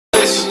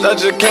bitch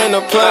that you came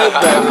to play,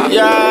 baby,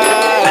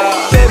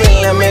 yeah.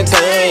 Baby, let me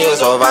tell you, you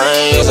so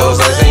fine, you so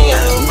sexy,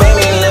 yeah.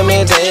 Baby, let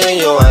me tell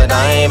you, you a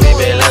dime,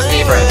 baby, let's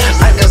be friends.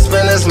 I can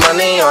spend this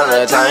money on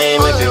a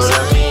time if you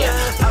let me,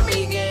 yeah. I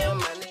be getting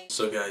money.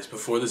 So guys,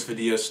 before this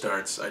video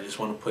starts, I just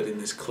want to put in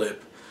this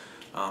clip,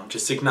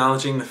 just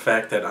acknowledging the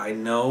fact that I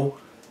know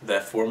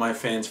that For My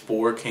Fans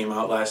 4 came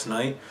out last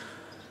night.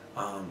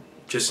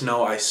 Just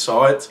know I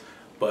saw it,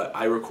 but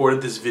I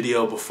recorded this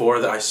video before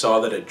that I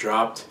saw that it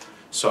dropped.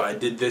 So I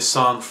did this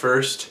song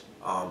first.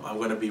 I'm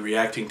going to be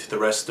reacting to the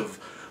rest of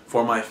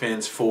For My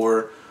Fans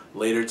 4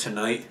 later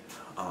tonight.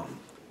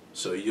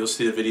 So you'll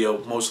see the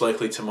video most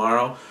likely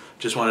tomorrow.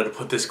 Just wanted to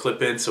put this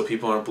clip in so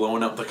people aren't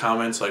blowing up the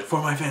comments like,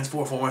 For My Fans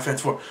 4, For My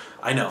Fans 4.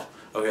 I know,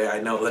 okay, I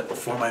know that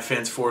For My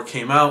Fans 4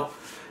 came out,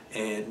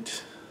 and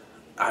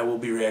I will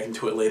be reacting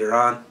to it later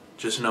on.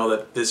 Just know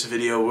that this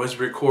video was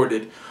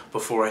recorded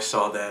before I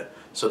saw that,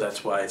 so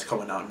that's why it's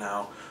coming out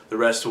now. The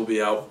rest will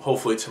be out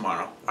hopefully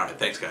tomorrow. Alright,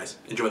 thanks guys.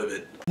 Enjoy the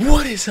vid.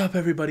 What is up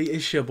everybody?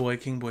 It's your boy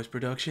King Boys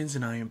Productions,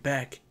 and I am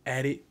back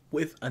at it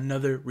with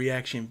another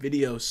reaction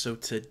video. So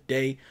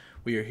today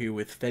we are here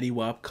with FETTY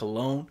WAP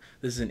Cologne.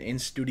 This is an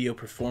in-studio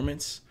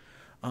performance.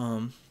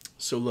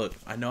 So look,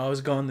 I know I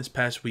was gone this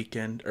past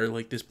weekend, or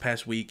like this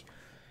past week.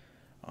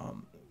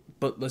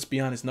 But let's be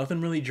honest,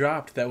 nothing really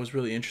dropped that was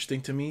really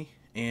interesting to me.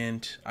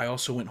 And I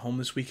also went home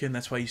this weekend.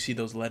 That's why you see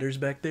those letters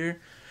back there.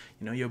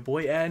 You know, your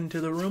boy adding to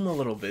the room a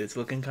little bit. It's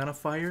looking kind of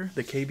fire.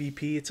 The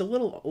KBP, it's a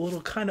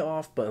little kind of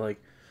off, but like,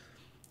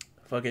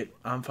 fuck it,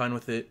 I'm fine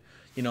with it.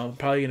 You know, I'm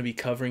probably gonna be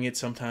covering it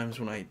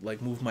sometimes when I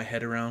like move my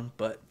head around,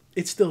 but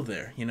it's still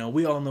there. You know,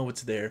 we all know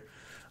it's there.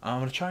 I'm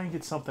gonna try and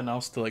get something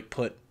else to like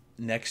put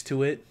next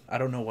to it. I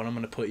don't know what I'm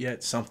gonna put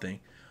yet. Something,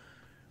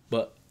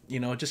 but you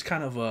know, just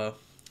kind of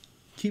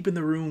keeping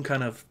the room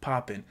kind of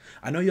popping.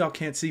 I know y'all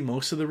can't see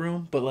most of the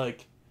room, but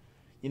like,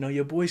 you know,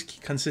 your boy's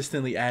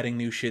consistently adding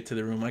new shit to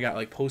the room. I got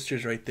like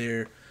posters right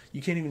there.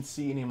 You can't even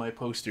see any of my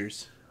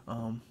posters.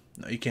 No,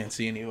 you can't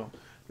see any of them.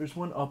 There's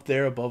one up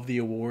there above the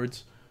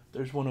awards.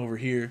 There's one over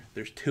here.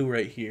 There's two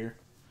right here.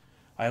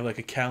 I have like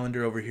a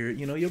calendar over here.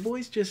 You know, your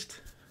boy's just,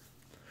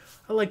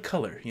 I like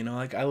color, you know,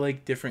 like I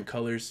like different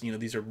colors. You know,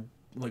 these are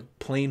like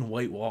plain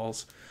white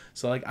walls.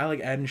 So like I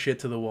like adding shit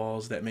to the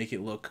walls that make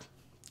it look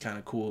kind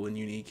of cool and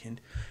unique,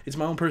 and it's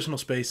my own personal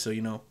space, so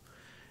you know,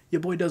 your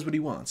boy does what he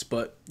wants.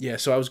 But yeah,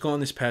 so I was gone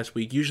this past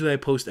week. Usually I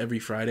post every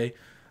Friday.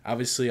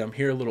 Obviously I'm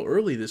here a little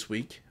early this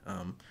week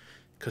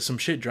because some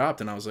shit dropped,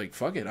 and I was like,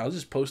 fuck it, I'll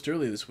just post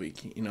early this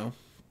week. You know,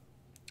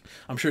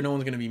 I'm sure no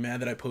one's gonna be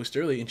mad that I post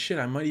early, and shit,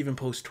 I might even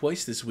post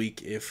twice this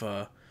week if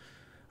I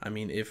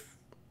mean, if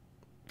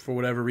for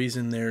whatever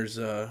reason there's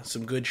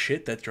some good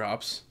shit that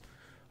drops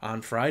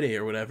on Friday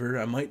or whatever,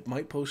 I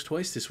might post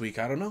twice this week.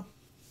 I don't know.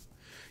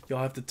 You'll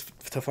have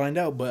to find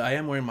out. But I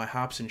am wearing my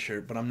Hobson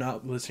shirt, but I'm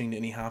not listening to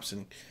any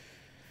Hobson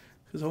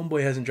because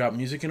homeboy hasn't dropped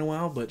music in a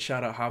while. But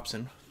shout out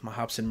Hobson, my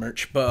Hobson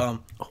merch. But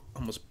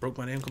almost broke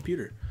my damn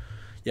computer.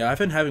 Yeah, I've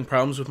been having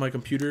problems with my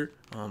computer.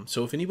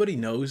 So if anybody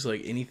knows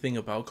like anything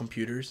about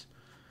computers,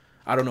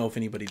 I don't know if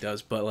anybody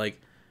does, but like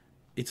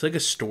it's like a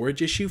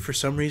storage issue for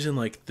some reason.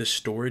 Like the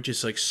storage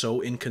is like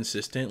so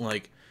inconsistent.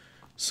 Like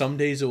some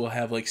days it will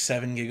have like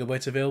 7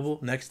 gigabytes available.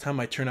 Next time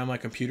I turn on my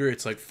computer,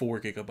 it's like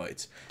 4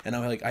 gigabytes. And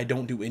I'm like, I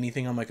don't do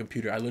anything on my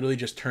computer. I literally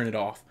just turn it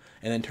off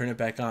and then turn it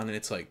back on, and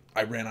it's like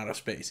I ran out of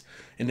space.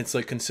 And it's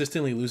like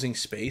consistently losing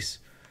space.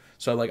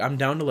 So like I'm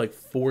down to like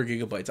 4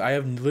 gigabytes. I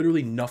have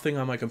literally nothing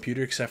on my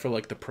computer except for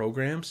like the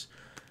programs,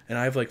 and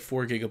I have like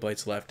 4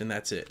 gigabytes left, and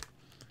that's it.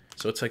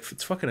 So it's like,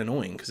 it's fucking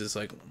annoying because it's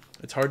like,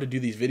 it's hard to do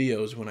these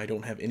videos when I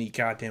don't have any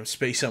goddamn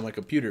space on my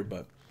computer.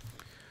 But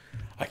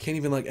I can't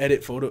even like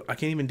edit photo. I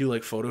can't even do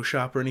like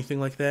Photoshop or anything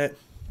like that.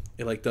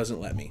 It like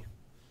doesn't let me.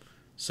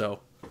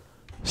 So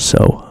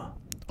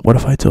what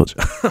if I told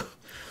you?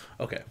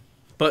 Okay.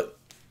 But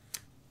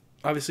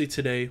obviously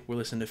today we're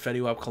listening to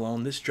FETTY WAP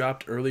Cologne. This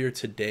dropped earlier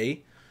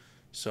today.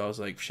 So I was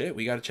like, shit,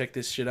 we got to check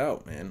this shit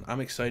out, man. I'm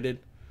excited.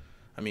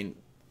 I mean,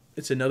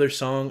 it's another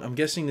song. I'm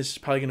guessing this is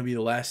probably going to be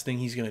the last thing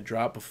he's going to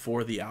drop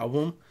before the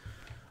album.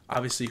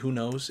 Obviously, who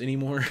knows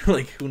anymore?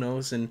 Like, who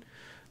knows? And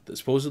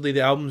supposedly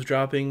the album's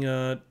dropping,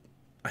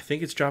 I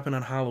think it's dropping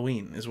on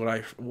Halloween is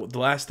the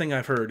last thing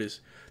I've heard is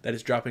that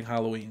it's dropping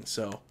Halloween.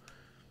 So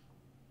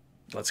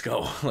let's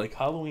go. Like,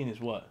 Halloween is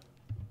what?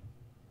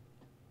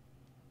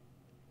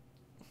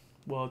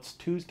 Well, it's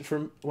Tuesday.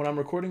 From when I'm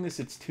recording this,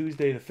 it's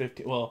Tuesday the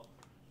 15th. Well,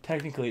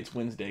 technically it's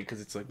Wednesday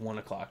because it's like 1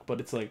 o'clock, but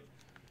it's like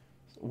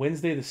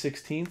Wednesday the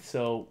 16th.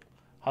 So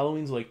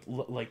Halloween's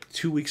like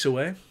 2 weeks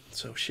away.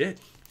 So shit.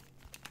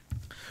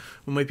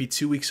 We might be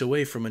 2 weeks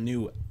away from a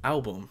new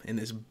album in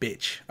this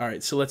bitch. All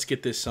right, so let's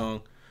get this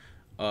song.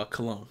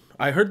 Cologne.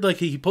 I heard like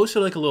he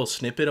posted like a little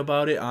snippet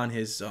about it on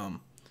his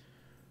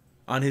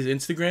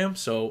Instagram,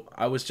 so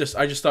I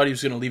just thought he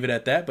was gonna leave it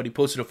at that, but he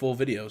posted a full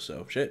video,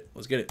 so shit,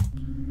 let's get it.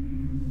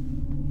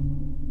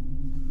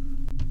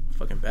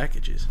 Fucking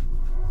packages.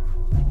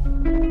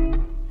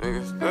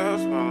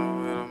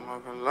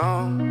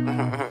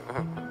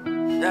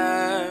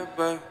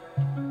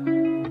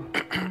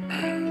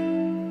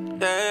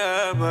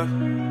 Yeah, but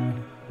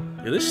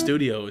Yeah, this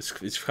studio is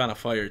kind of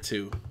fire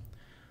too.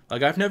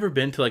 Like, I've never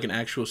been to like an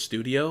actual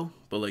studio,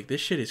 but like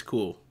this shit is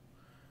cool.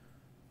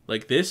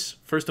 Like this,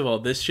 first of all,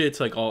 this shit's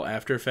like all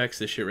After Effects,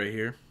 this shit right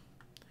here.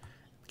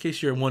 In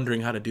case you're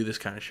wondering how to do this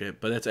kind of shit,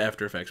 but that's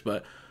After Effects.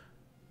 But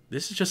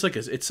this is just like,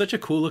 it's such a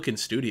cool looking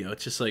studio.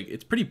 It's just like,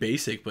 it's pretty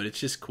basic, but it's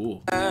just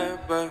cool.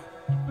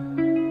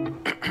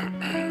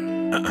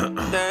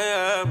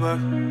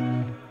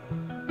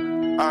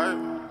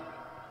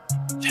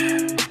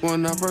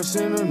 When I first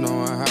seen her,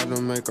 know I had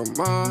to make her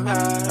mine.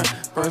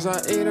 First I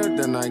eat her,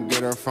 then I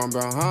get her from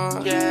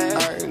behind.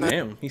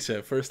 Damn, he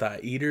said first I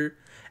eat her,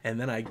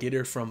 and then I get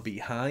her from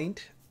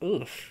behind.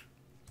 Ugh.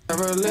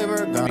 Never leave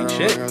her, got her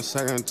shit. ring a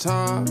second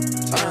time.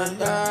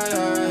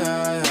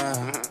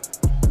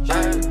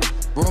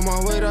 Roll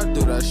my weight, I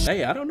do that shit.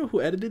 Hey, I don't know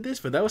who edited this,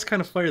 but that was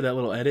kind of fire, that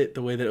little edit.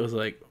 The way that it was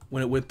like,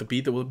 when it went the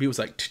beat was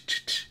like,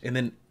 and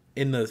then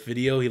in the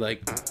video, he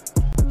like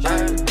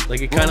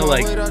it kind of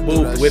like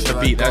moved with the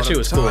beat. That shit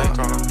was cool.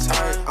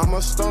 I'm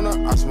a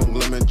stoner, I smoke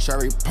lemon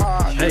cherry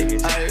pie. Hey.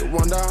 I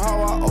wonder how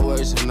I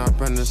always end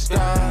up in the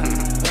sky.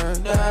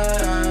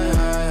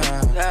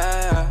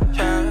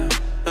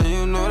 And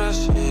you know that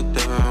shit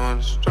different when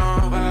it's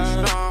strong.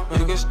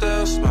 You can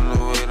still smell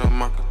the weight of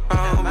my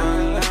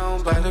cologne.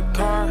 By the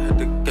car, hit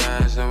the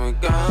gas, and we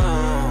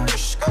gone.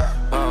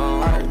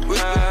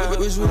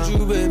 Wish with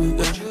you, baby.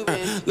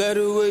 Let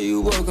the way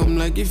you walk, I'm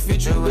like it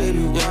fit you, baby.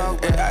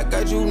 Yeah, I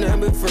got you now,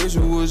 but first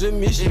it was a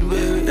mission,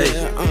 baby.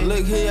 Yeah, I'm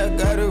like, hey, I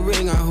got a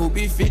ring, I hope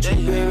he fit you,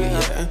 baby.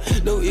 Yeah,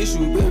 no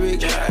issue, baby.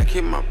 Yeah, I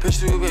keep my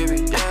pistol,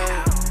 baby.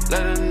 Yeah,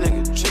 let a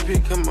nigga trip, he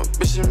come up,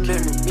 mission,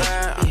 baby.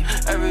 Yeah,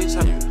 every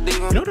time you leave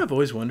him. You know what I've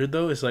always wondered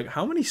though is like,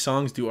 how many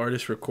songs do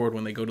artists record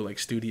when they go to like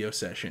studio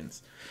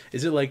sessions?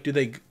 Is it like, do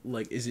they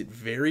like, is it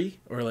vary,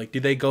 or like, do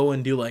they go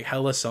and do like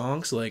hella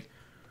songs? Like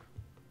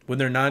when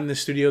they're not in the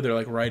studio, they're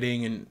like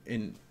writing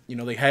and you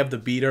know, they have the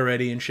beat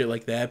already and shit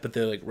like that, but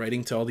they're like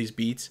writing to all these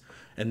beats,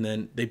 and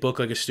then they book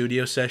like a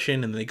studio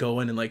session and they go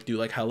in and like do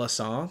like hella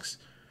songs?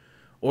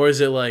 Or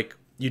is it like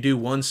you do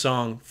one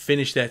song,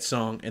 finish that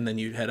song, and then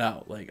you head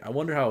out? Like, I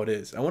wonder how it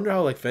is. I wonder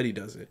how like Fetty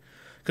does it,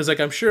 because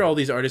like I'm sure all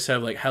these artists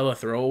have like hella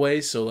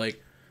throwaways. So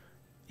like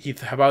he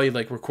probably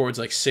like records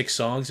like 6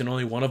 songs and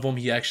only one of them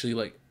he actually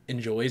like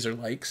enjoys or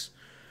likes.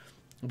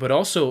 But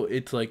also,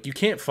 it's like, you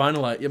can't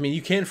finalize, I mean,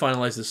 you can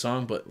finalize the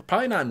song, but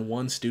probably not in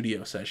one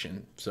studio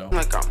session, so.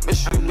 Like I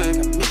miss you, baby.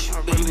 I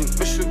really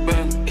miss you,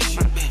 baby.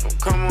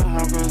 Come on home,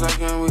 cause I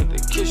can't wait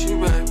to kiss you,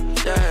 baby.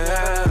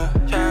 Yeah.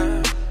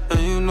 And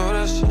you know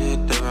that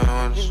shit different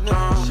when it's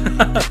strong.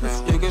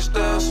 You can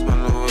still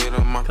smell the weight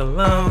of my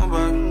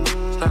cologne.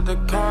 Start the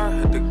car,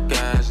 hit the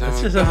gas, and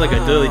This just has like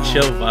a really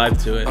chill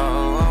vibe to it.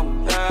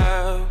 Know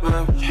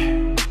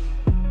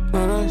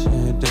that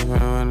shit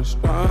different when it's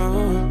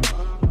strong.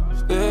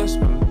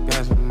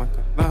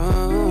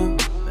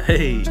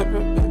 Hey. You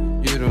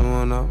don't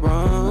wanna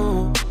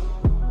run.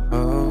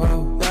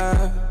 Oh,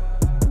 yeah.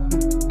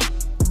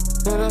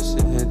 But I see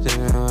it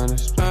there on the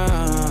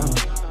strong.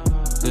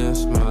 Still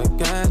smell like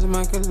gas in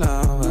my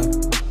cologne.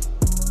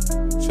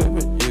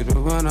 Tripping, you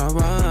don't wanna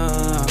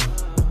run.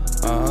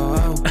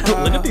 Oh,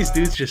 look at these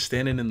dudes just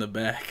standing in the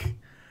back.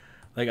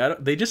 Like,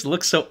 they just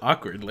look so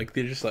awkward. Like,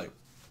 they're just like,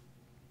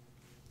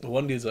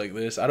 one dude's like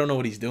this. I don't know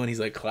what he's doing.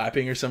 He's like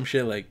clapping or some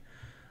shit. Like,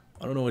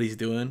 I don't know what he's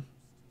doing.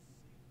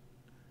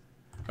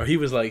 Or he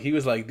was like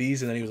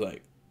these, and then he was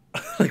like,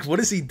 like, what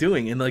is he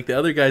doing? And like the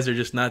other guys are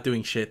just not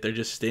doing shit. They're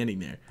just standing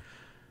there.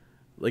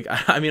 Like,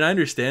 I mean, I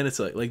understand. It's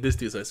like this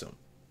dude's like some,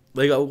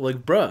 like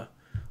bruh,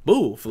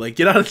 move, like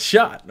get out of the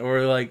shot.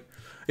 Or like,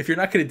 if you're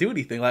not gonna do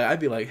anything, like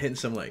I'd be like hitting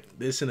some like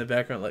this in the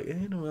background, like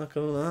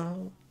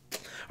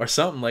or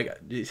something. Like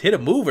just hit a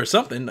move or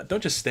something.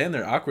 Don't just stand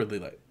there awkwardly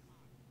like.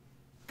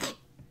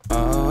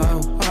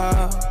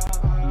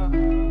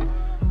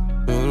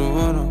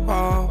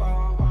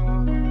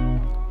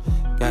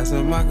 Gas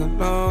in my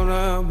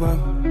cologne, but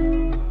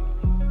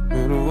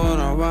you don't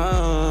wanna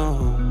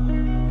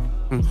run.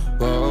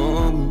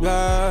 Oh,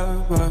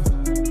 yeah.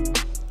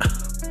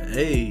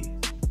 Hey.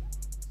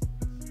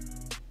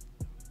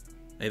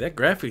 Hey, that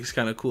graphic's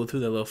kind of cool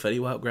too, that little FETTY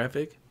WAP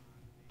graphic.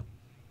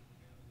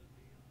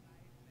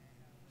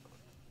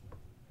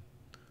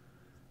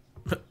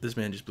 This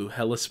man just blew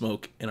hella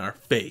smoke in our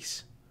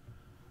face.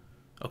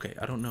 Okay,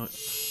 I don't know.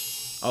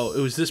 Oh,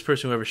 it was this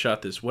person who ever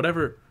shot this.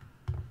 Whatever.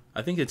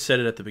 I think it said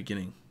it at the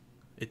beginning.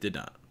 It did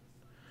not.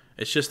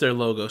 It's just their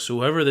logo. So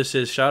whoever this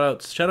is, shout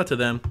out to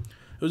them.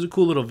 It was a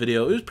cool little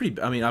video. It was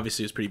pretty, I mean,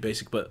 obviously it was pretty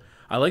basic, but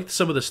I liked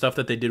some of the stuff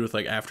that they did with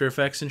like After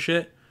Effects and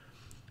shit.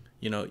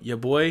 You know, your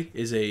boy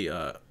is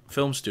a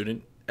film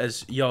student,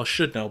 as y'all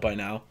should know by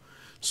now.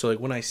 So like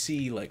when I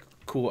see like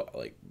cool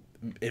like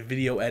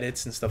video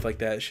edits and stuff like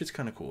that, shit's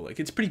kind of cool. Like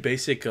it's pretty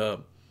basic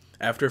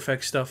After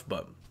Effects stuff,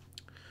 but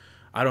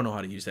I don't know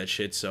how to use that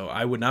shit, so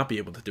I would not be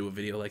able to do a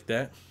video like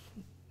that.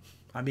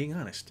 I'm being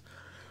honest.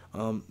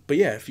 But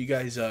yeah, if you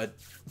guys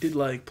did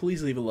like,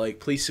 please leave a like,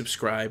 please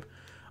subscribe.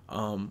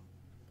 I'm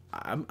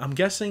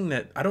guessing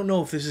that, I don't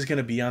know if this is going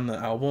to be on the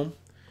album.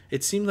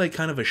 It seemed like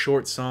kind of a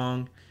short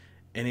song,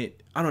 and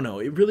I don't know,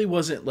 it really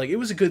wasn't like, it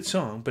was a good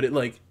song, but it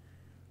like,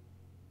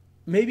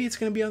 maybe it's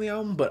gonna be on the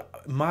album,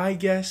 but my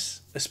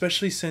guess,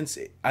 especially since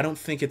I don't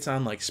think it's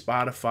on like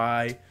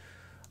Spotify,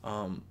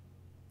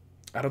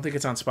 I don't think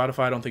it's on Spotify,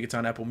 I don't think it's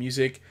on Apple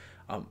Music.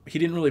 He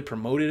didn't really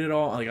promote it at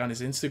all, like on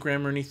his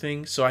Instagram or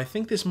anything. So I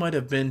think this might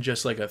have been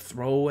just like a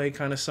throwaway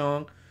kind of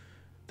song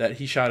that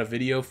he shot a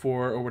video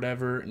for or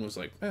whatever, and was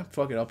like,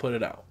 fuck it, I'll put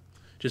it out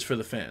just for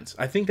the fans.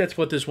 I think that's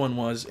what this one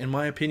was. In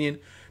my opinion,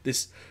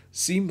 this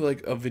seemed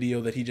like a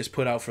video that he just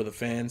put out for the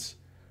fans,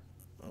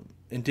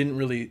 and didn't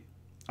really.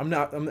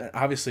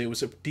 Obviously, it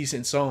was a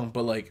decent song,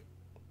 but like,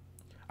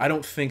 I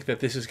don't think that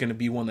this is going to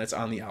be one that's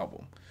on the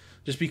album,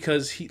 just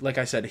because like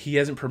I said, he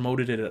hasn't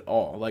promoted it at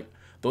all. Like,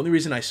 the only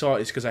reason I saw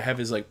it is because I have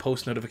his like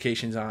post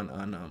notifications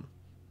on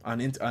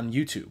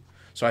YouTube.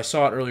 So I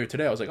saw it earlier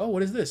today. I was like, oh,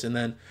 what is this? And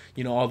then,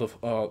 you know, all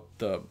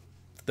the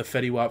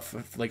FETTY WAP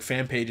like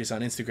fan pages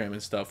on Instagram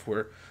and stuff,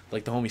 where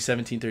like the homie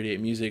 1738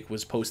 Music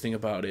was posting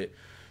about it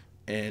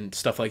and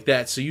stuff like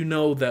that. So you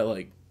know that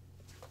like,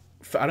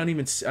 I don't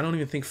even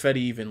think Fetty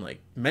even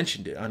like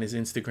mentioned it on his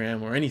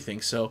Instagram or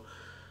anything. So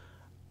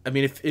I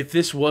mean, if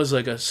this was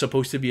like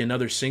supposed to be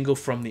another single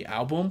from the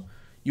album,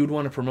 you would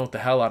want to promote the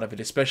hell out of it,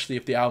 especially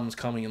if the album's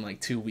coming in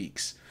like 2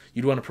 weeks.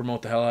 You'd want to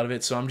promote the hell out of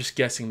it. So I'm just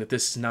guessing that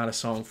this is not a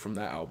song from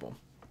that album,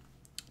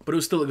 but it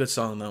was still a good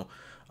song though.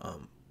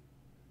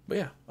 But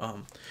yeah,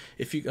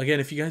 if you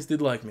guys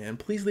did like, man,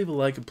 please leave a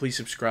like and please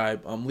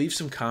subscribe. Leave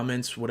some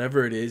comments,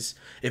 whatever it is.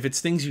 If it's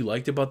things you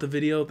liked about the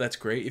video, that's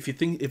great. If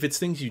it's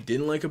things you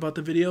didn't like about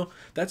the video,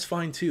 that's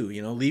fine too.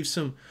 You know, leave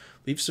some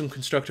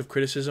constructive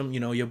criticism. You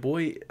know, your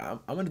boy,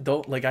 I'm an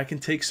adult. Like, I can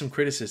take some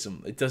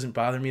criticism. It doesn't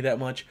bother me that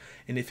much.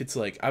 And if it's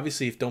like,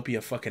 obviously, if don't be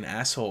a fucking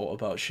asshole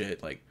about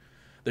shit, like,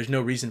 there's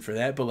no reason for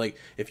that. But like,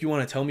 if you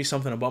want to tell me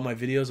something about my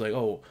videos, like,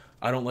 oh,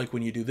 I don't like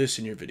when you do this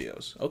in your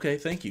videos. Okay,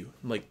 thank you.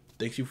 Like,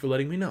 thank you for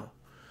letting me know.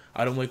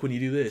 I don't like when you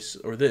do this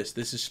or this.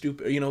 This is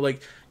stupid. You know,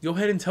 like, go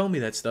ahead and tell me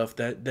that stuff.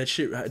 That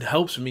shit, it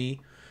helps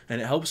me,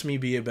 and it helps me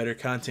be a better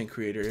content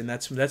creator. And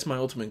that's my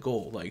ultimate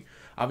goal. Like,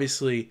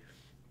 obviously,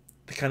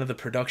 the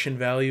production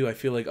value, I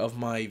feel like, of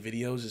my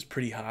videos is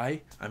pretty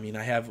high. I mean,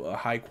 I have a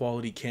high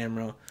quality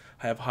camera.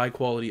 I have high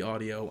quality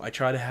audio. I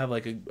try to have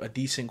like a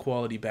decent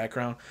quality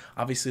background.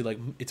 Obviously, like,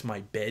 it's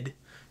my bed,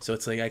 so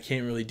it's like I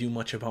can't really do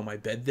much about my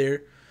bed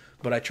there.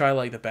 But I try,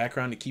 like, the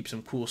background to keep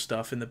some cool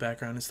stuff in the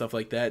background and stuff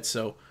like that.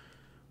 So,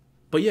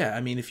 but yeah,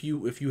 I mean, if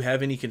you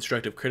have any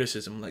constructive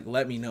criticism, like,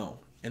 let me know.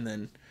 And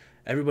then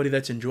everybody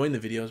that's enjoying the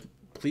videos,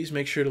 please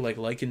make sure to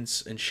like and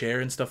share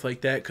and stuff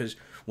like that. Because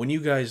when you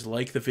guys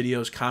like the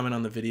videos, comment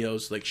on the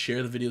videos, like,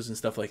 share the videos and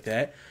stuff like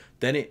that,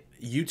 then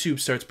YouTube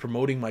starts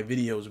promoting my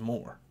videos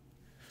more.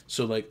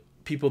 So like,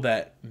 people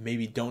that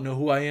maybe don't know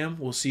who I am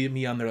will see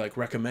me on their like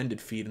recommended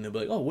feed, and they'll be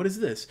like, oh, what is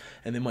this?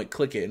 And they might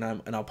click it,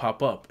 and I'll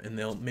pop up, and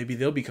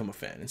they'll become a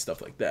fan and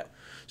stuff like that.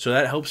 So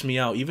that helps me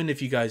out. Even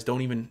if you guys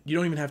don't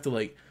even have to,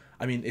 like,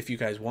 I mean, if you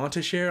guys want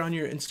to share on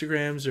your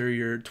Instagrams or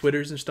your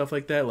Twitters and stuff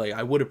like that, like,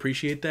 I would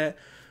appreciate that.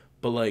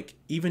 But like,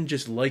 even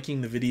just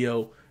liking the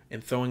video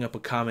and throwing up a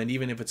comment,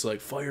 even if it's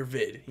like fire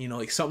vid, you know,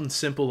 like something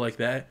simple like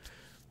that,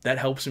 that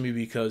helps me,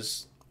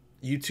 because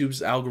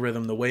YouTube's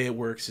algorithm, the way it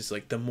works is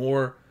like, the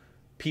more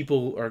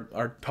people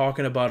are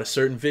talking about a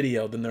certain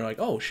video, then they're like,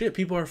 oh shit,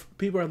 people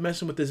are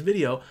messing with this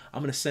video,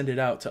 I'm gonna send it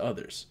out to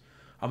others.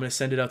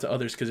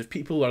 Because if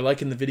people are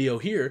liking the video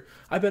here,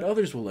 I bet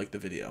others will like the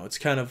video. It's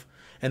kind of,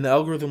 and the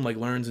algorithm like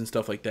learns and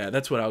stuff like that.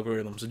 That's what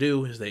algorithms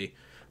do, is they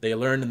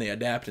learn and they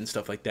adapt and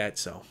stuff like that.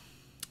 So,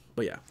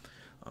 but yeah,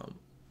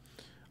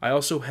 I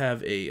also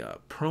have a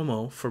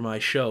promo for my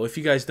show. If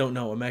you guys don't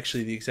know, I'm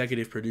actually the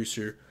executive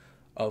producer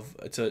of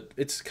it's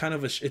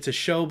a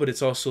show, but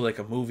it's also like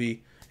a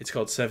movie. It's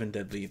called Seven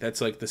Deadly.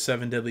 That's like the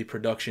Seven Deadly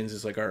Productions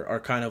is like our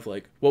kind of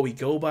like what we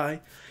go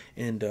by.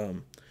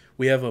 And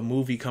we have a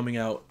movie coming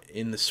out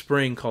in the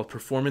spring called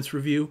Performance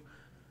Review.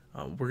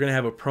 We're going to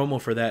have a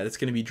promo for that. It's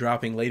going to be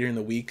dropping later in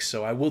the week.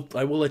 So I will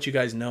let you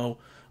guys know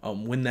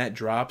when that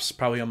drops,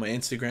 probably on my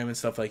Instagram and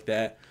stuff like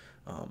that.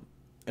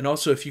 And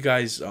also, if you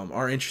guys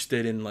are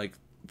interested in like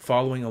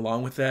following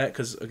along with that,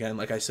 because again,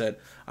 like I said,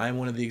 I'm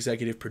one of the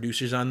executive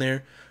producers on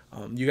there.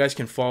 You guys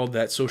can follow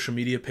that social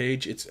media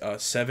page. It's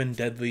Seven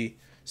Deadly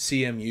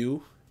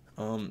CMU.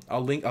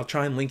 I'll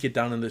try and link it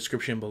down in the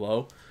description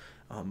below.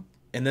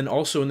 And then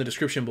also in the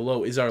description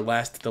below is the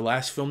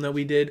last film that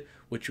we did,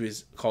 which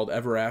was called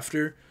Ever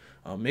After.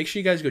 Make sure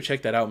you guys go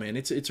check that out, man.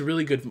 It's a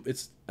really good.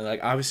 It's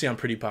like, obviously I'm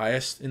pretty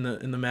biased in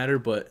the matter,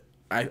 but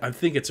I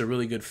think it's a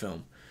really good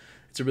film.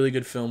 It's a really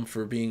good film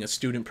for being a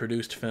student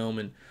produced film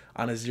and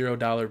on a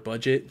 $0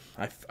 budget.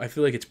 I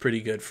feel like it's pretty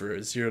good for a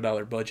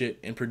 $0 budget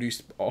and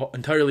produced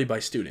entirely by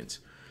students.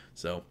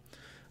 So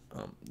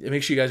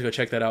make sure you guys go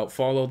check that out.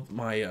 Follow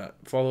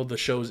the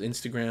show's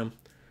Instagram.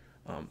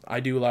 I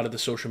do a lot of the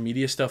social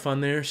media stuff on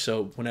there,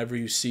 so whenever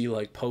you see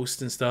like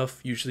posts and stuff,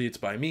 usually it's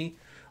by me.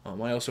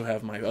 I also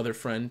have my other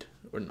friend,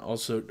 and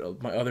also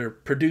my other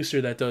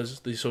producer that does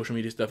the social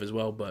media stuff as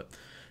well. But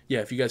yeah,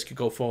 if you guys could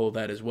go follow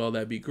that as well,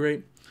 that'd be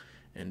great.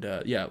 And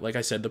yeah, like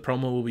I said, the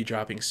promo will be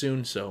dropping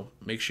soon, so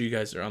make sure you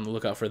guys are on the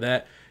lookout for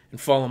that. And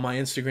follow my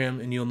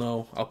Instagram, and you'll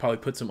know I'll probably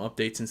put some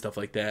updates and stuff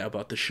like that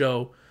about the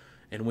show,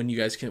 and when you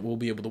guys will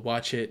be able to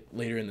watch it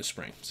later in the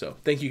spring. So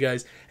thank you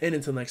guys, and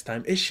until next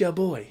time, it's your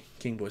boy,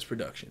 King Boys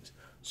Productions.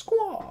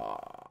 Squaw!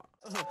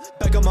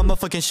 Back on my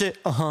motherfucking shit,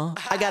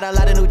 I got a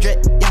lot of new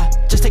drip, yeah.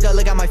 Just take a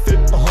look at my fit,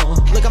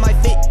 Look at my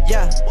fit,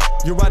 yeah.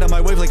 You ride on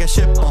my wave like a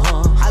ship,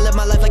 I live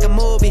my life like a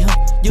movie,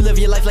 You live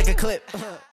your life like a clip,